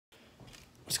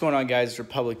What's going on, guys?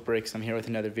 Republic Bricks. I'm here with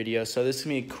another video. So this is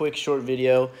going to be a quick short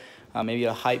video, maybe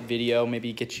a hype video,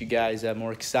 maybe get you guys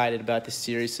more excited about this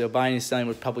series. So buying and selling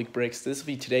with Republic Bricks. This will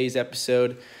be today's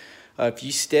episode. If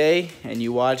you stay and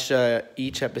you watch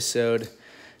each episode,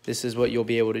 this is what you'll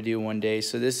be able to do one day.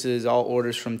 So this is all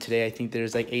orders from today. I think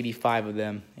there's like 85 of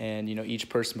them, and each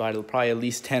person bought probably at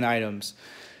least 10 items.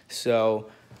 So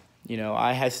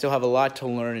I still have a lot to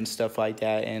learn and stuff like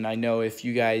that. And I know if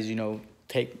you guys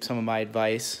take some of my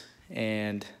advice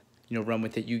and run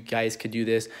with it, you guys could do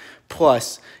this.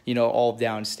 Plus all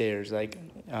downstairs, like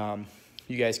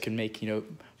you guys could make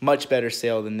much better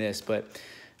sale than this. But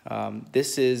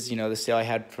this is the sale I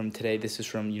had from today. This is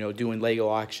from doing Lego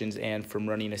auctions and from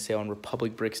running a sale on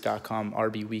republicbricks.com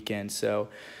RB weekend. So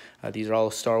these are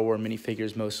all Star Wars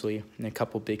minifigures mostly, and a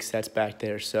couple big sets back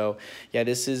there. So yeah,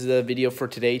 this is the video for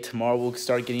today. Tomorrow we'll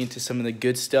start getting into some of the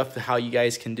good stuff, how you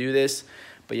guys can do this.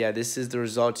 But yeah, this is the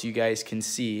results you guys can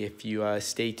see if you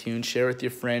stay tuned. Share with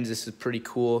your friends. This is pretty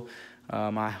cool.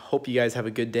 I hope you guys have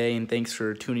a good day, and thanks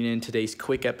for tuning in today's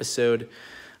quick episode.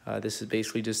 This is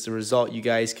basically just the result you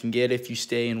guys can get if you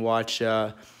stay and watch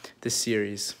this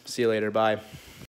series. See you later. Bye.